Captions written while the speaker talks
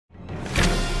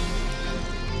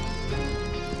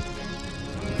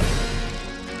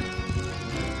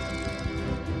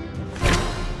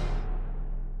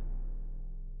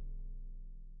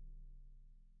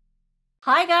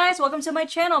Hi guys, welcome to my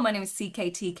channel. My name is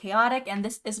CKT Chaotic and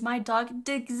this is my dog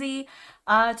Diggsy.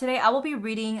 Today I will be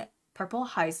reading Purple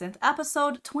Hyacinth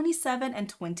episode 27 and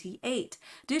 28.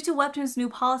 Due to Webtoon's new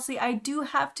policy, I do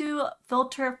have to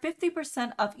filter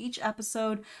 50% of each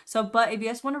episode. But if you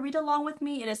guys want to read along with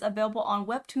me, it is available on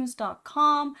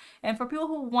webtoons.com. And for people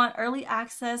who want early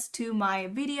access to my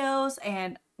videos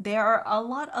and there are a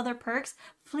lot of other perks,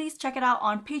 please check it out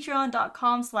on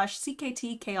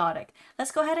patreon.com/cktchaotic.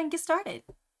 Let's go ahead and get started.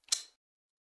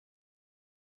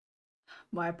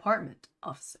 My apartment,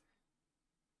 officer.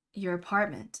 Your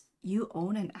apartment? You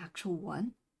own an actual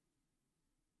one?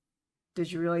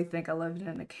 Did you really think I lived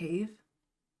in a cave?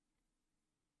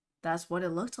 That's what it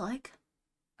looked like.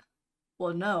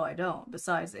 Well, no, I don't.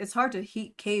 Besides, it's hard to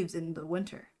heat caves in the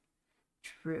winter.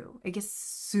 True, it gets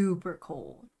super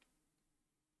cold.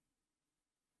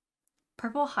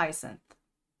 Purple Hyacinth,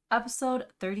 episode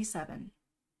 37.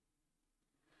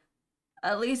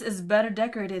 At least it's better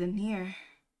decorated in here.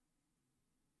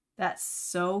 That's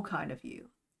so kind of you.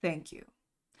 Thank you.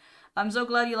 I'm so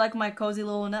glad you like my cozy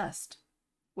little nest.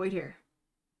 Wait here.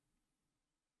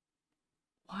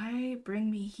 Why bring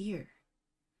me here?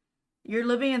 You're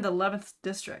living in the 11th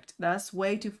district. That's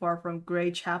way too far from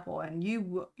Grey Chapel, and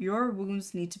your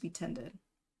wounds need to be tended.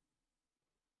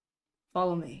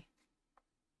 Follow me.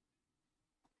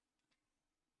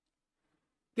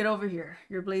 Get over here.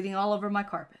 You're bleeding all over my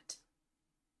carpet.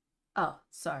 Oh,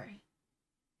 sorry.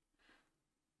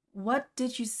 What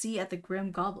did you see at the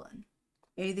Grim Goblin?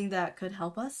 Anything that could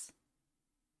help us?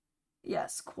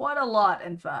 Yes, quite a lot,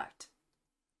 in fact.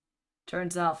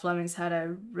 Turns out Fleming's had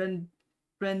a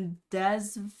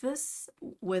rendezvous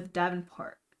with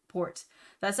Davenport,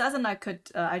 the assassin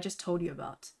I just told you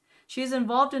about. She is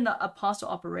involved in the apostle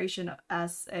operation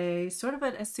as a sort of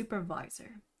a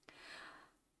supervisor.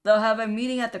 They'll have a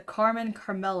meeting at the Carmen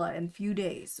Carmela in a few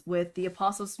days with the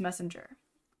apostle's messenger.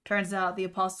 Turns out the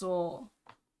apostle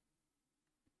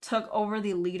took over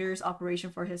the leader's operation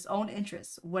for his own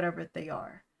interests, whatever they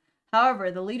are.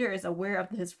 However, the leader is aware of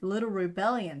his little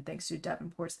rebellion thanks to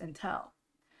Davenport's intel.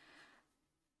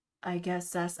 I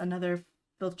guess that's another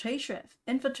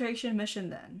infiltration mission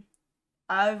then.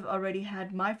 I've already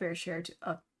had my fair share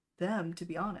of them, to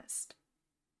be honest.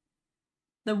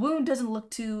 The wound doesn't look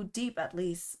too deep, at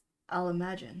least, I'll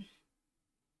imagine.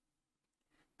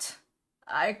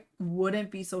 I wouldn't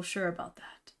be so sure about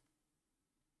that.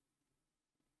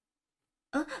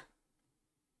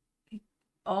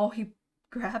 Oh, he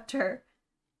grabbed her.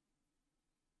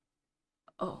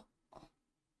 Oh.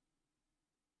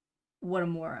 What a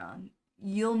moron.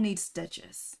 You'll need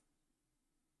stitches.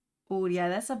 Oh, yeah,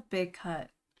 that's a big cut.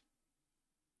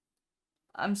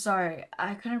 I'm sorry,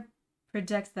 I couldn't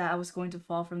predict that I was going to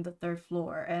fall from the 3rd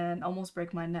floor and almost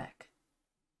break my neck.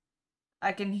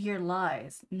 I can hear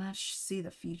lies, not see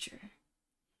the future.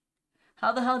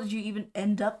 How the hell did you even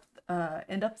end up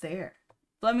there?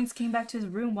 Flemings came back to his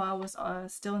room while I was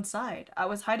still inside. I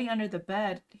was hiding under the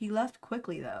bed. He left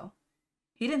quickly, though.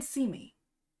 He didn't see me.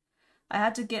 I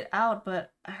had to get out,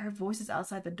 but I heard voices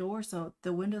outside the door, so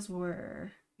the windows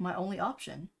were my only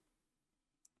option.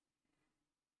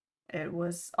 It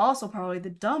was also probably the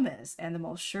dumbest and the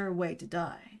most sure way to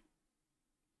die.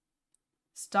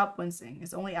 Stop wincing.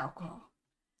 It's only alcohol.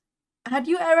 Had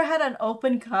you ever had an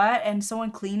open cut and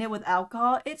someone clean it with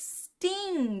alcohol? It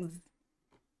stings!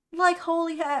 Like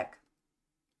holy heck!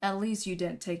 At least you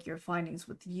didn't take your findings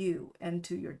with you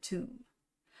into your tomb.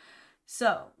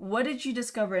 So, what did you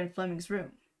discover in Fleming's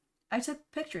room? I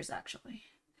took pictures, actually.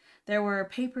 There were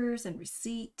papers and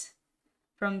receipt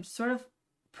from sort of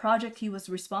project he was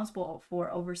responsible for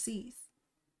overseas.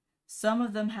 Some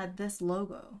of them had this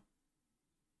logo.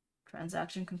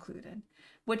 Transaction concluded,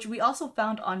 which we also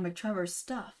found on McTrevor's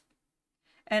stuff.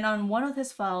 And on one of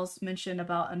his files mentioned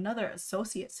about another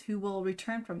associate who will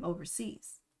return from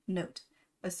overseas. Note,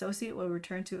 associate will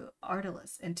return to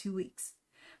Artelis in 2 weeks.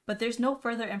 But there's no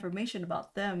further information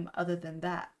about them other than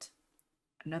that.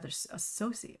 Another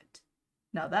associate.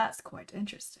 Now that's quite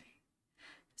interesting.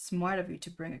 Smart of you to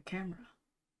bring a camera.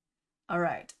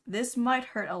 Alright, this might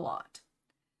hurt a lot.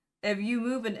 If you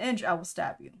move an inch, I will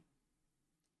stab you.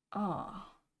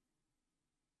 Ah.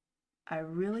 I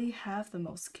really have the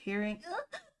most caring...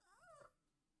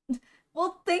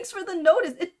 Well, thanks for the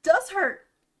notice. It does hurt.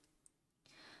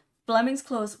 Fleming's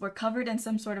clothes were covered in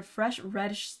some sort of fresh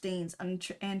reddish stains and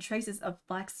traces of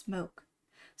black smoke.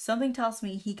 Something tells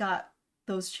me he got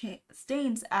those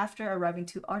stains after arriving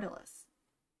to Artelis.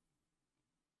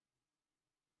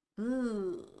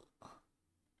 Ooh.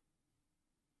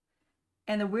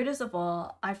 And the weirdest of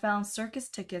all, I found circus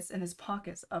tickets in his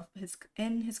pockets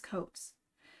in his coats.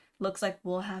 Looks like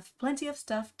we'll have plenty of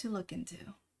stuff to look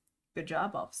into. Good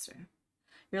job, officer.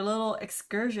 Your little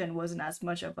excursion wasn't as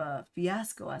much of a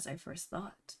fiasco as I first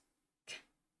thought.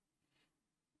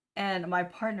 And my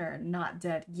partner not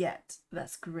dead yet.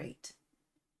 That's great.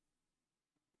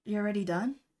 You already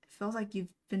done? It feels like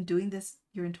you've been doing this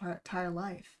your entire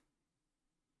life.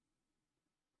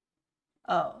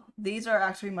 Oh, these are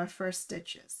actually my first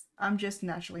stitches. I'm just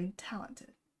naturally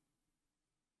talented.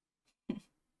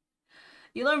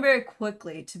 You learn very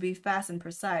quickly to be fast and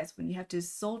precise when you have to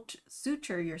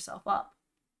suture yourself up.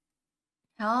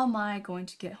 How am I going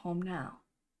to get home now?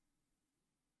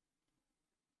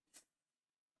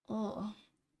 Oh,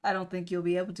 I don't think you'll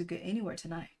be able to get anywhere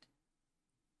tonight.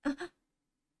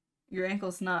 Your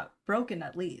ankle's not broken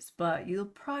at least, but you'll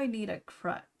probably need a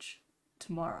crutch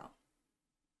tomorrow.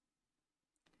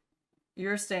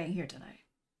 You're staying here tonight.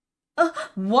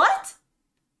 What?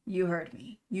 You heard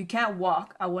me. You can't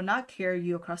walk. I will not carry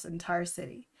you across the entire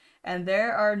city. And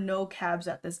there are no cabs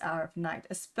at this hour of night,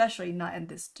 especially not in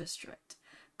this district.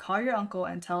 Call your uncle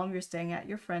and tell him you're staying at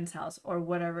your friend's house or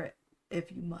whatever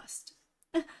if you must.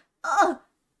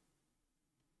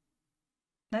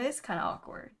 That is kind of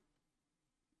awkward.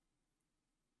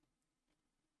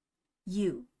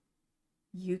 You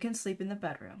can sleep in the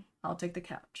bedroom. I'll take the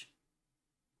couch.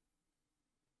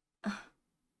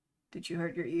 Did you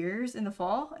hurt your ears in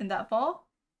that fall?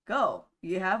 Go.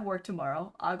 You have work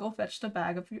tomorrow. I'll go fetch the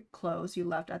bag of your clothes you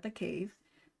left at the cave.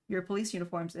 Your police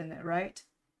uniform's in it, right?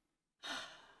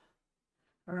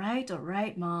 All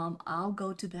right, Mom. I'll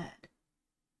go to bed.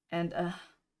 And,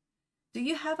 do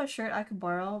you have a shirt I could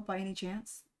borrow by any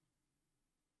chance?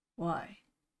 Why?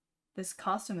 This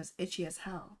costume is itchy as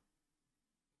hell.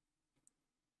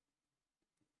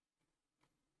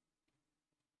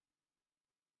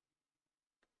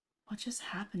 What just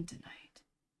happened tonight?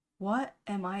 What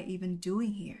am I even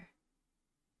doing here?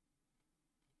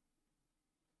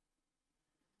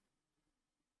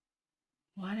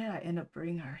 Why did I end up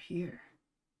bringing her here?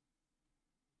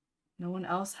 No one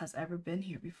else has ever been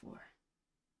here before.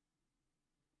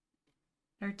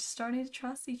 They're starting to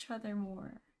trust each other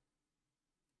more.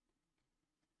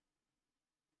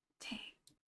 Dang.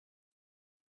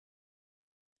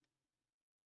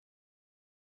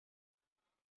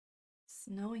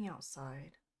 Snowing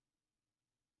outside.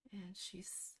 And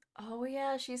she's... Oh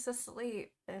yeah, she's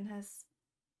asleep and has...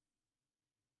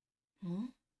 Hmm?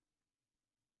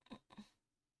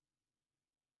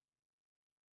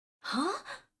 Huh?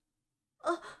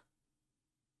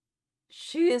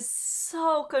 She is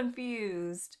so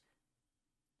confused.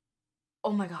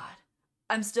 Oh my god.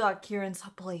 I'm still at Kieran's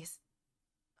place.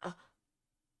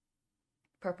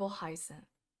 Purple Hyacinth.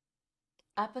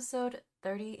 Episode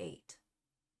 38.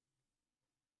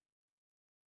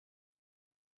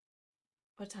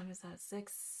 What time is that?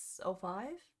 6:05?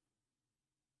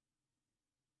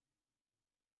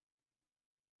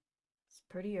 It's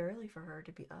pretty early for her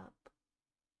to be up.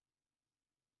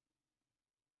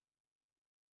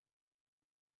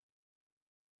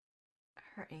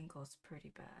 Her ankle's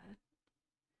pretty bad.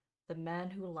 The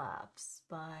Man Who Laughs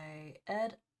by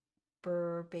Ed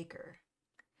Baker.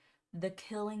 The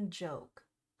Killing Joke,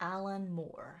 Alan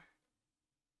Moore.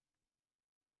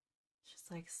 Just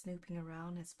like snooping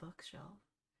around his bookshelf.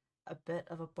 A bit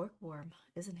of a bookworm,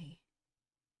 isn't he?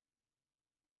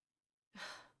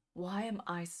 Why am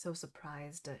I so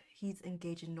surprised that he's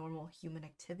engaged in normal human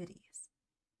activities?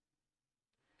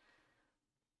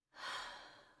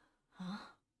 Huh?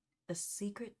 A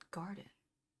Secret Garden.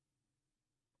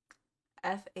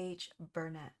 F.H.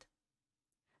 Burnett.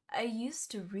 I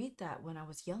used to read that when I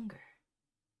was younger.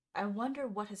 I wonder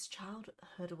what his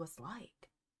childhood was like.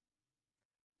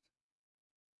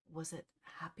 Was it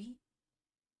happy?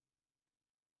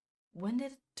 When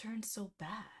did it turn so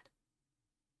bad?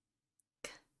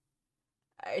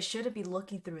 I shouldn't be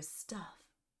looking through his stuff.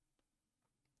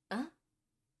 Huh?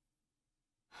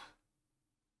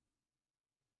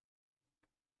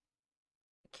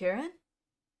 Kieran?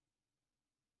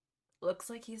 Looks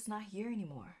like he's not here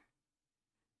anymore.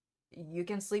 You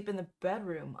can sleep in the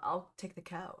bedroom. I'll take the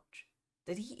couch.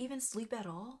 Did he even sleep at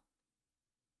all?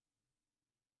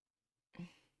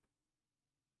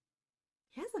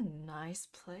 He has a nice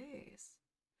place.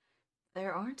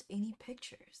 There aren't any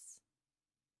pictures.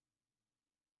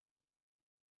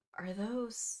 Are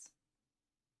those...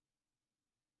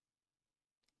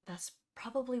 That's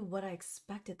probably what I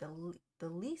expected the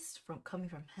least from coming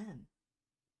from him.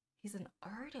 He's an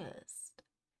artist.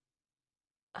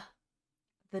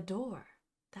 The door.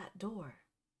 That door.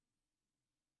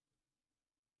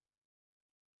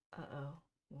 Uh-oh.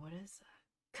 What is that?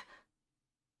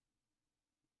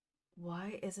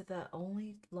 Why is it the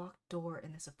only locked door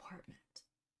in this apartment?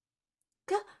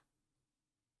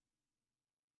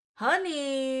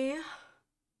 Honey,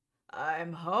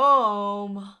 I'm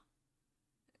home.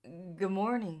 Good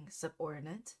morning,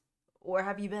 subordinate. Where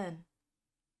have you been?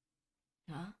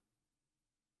 Huh?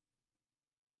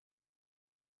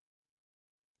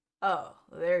 Oh,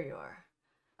 there you are.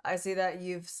 I see that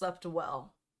you've slept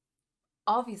well.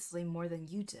 Obviously more than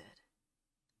you did.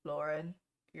 Lauren,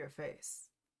 your face.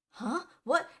 Huh?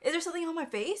 What? Is there something on my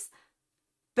face?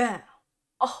 Bam!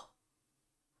 Oh!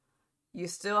 You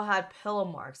still had pillow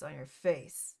marks on your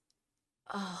face.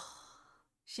 Oh,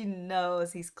 she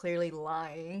knows he's clearly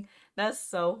lying. That's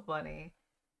so funny.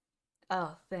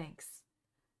 Oh, thanks.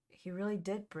 He really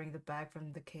did bring the bag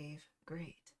from the cave.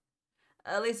 Great.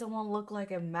 At least I won't look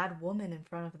like a mad woman in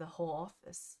front of the whole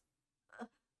office.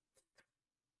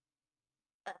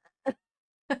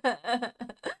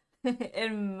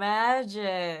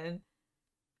 Imagine.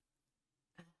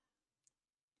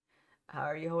 How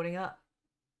are you holding up?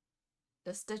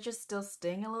 The stitches still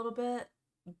sting a little bit,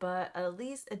 but at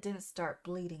least it didn't start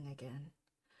bleeding again.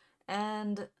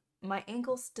 And my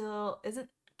ankle still isn't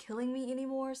killing me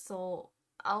anymore, so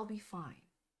I'll be fine.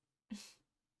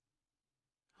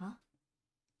 Huh?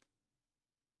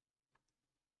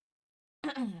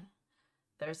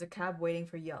 There's a cab waiting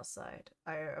for you outside.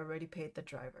 I already paid the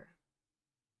driver.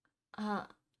 Uh,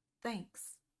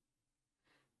 thanks.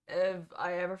 If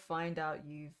I ever find out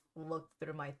you've looked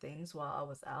through my things while I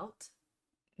was out,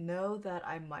 know that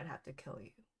I might have to kill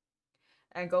you.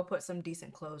 And go put some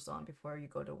decent clothes on before you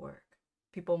go to work.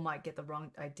 People might get the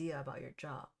wrong idea about your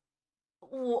job.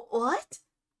 What?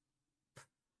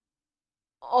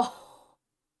 Oh,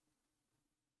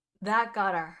 that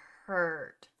gotta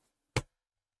hurt.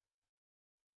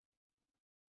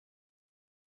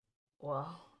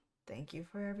 Well, thank you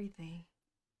for everything.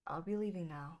 I'll be leaving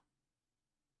now.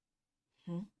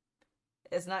 Hmm?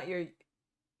 It's not your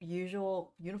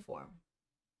usual uniform.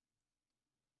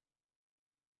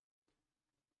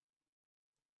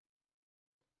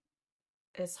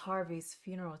 It's Harvey's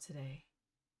funeral today.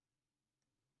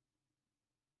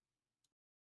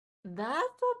 That's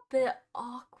a bit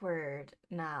awkward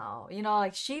now.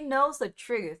 Like she knows the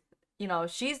truth.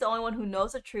 She's the only one who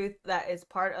knows the truth that is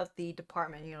part of the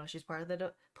department. She's part of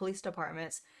the police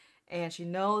departments. And she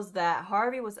knows that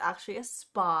Harvey was actually a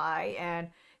spy and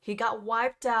he got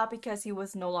wiped out because he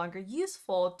was no longer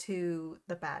useful to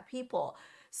the bad people.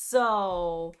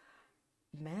 So,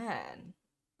 man,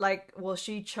 like, will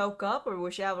she choke up or will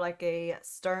she have like a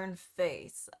stern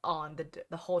face on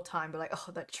the whole time? Be like,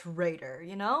 oh, that traitor,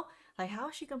 Like, how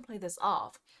is she gonna play this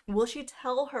off? Will she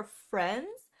tell her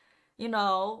friends, you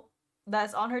know,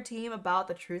 that's on her team about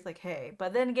the truth? Like, hey,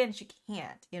 but then again, she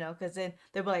can't, because then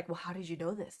they'll be like, well, how did you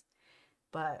know this?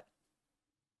 But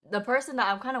the person that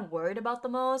I'm kind of worried about the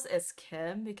most is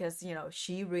Kim because,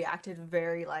 she reacted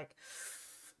very like,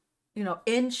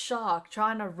 in shock,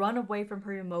 trying to run away from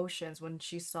her emotions when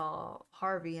she saw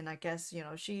Harvey, and I guess,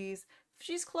 she's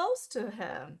close to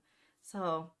him.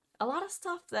 So, a lot of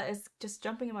stuff that is just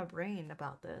jumping in my brain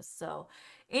about this. So,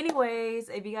 anyways,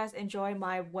 if you guys enjoy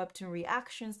my webtoon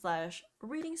reaction slash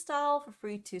reading style, feel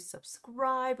free to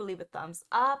subscribe, leave a thumbs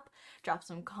up, drop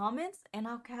some comments, and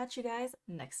I'll catch you guys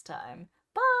next time.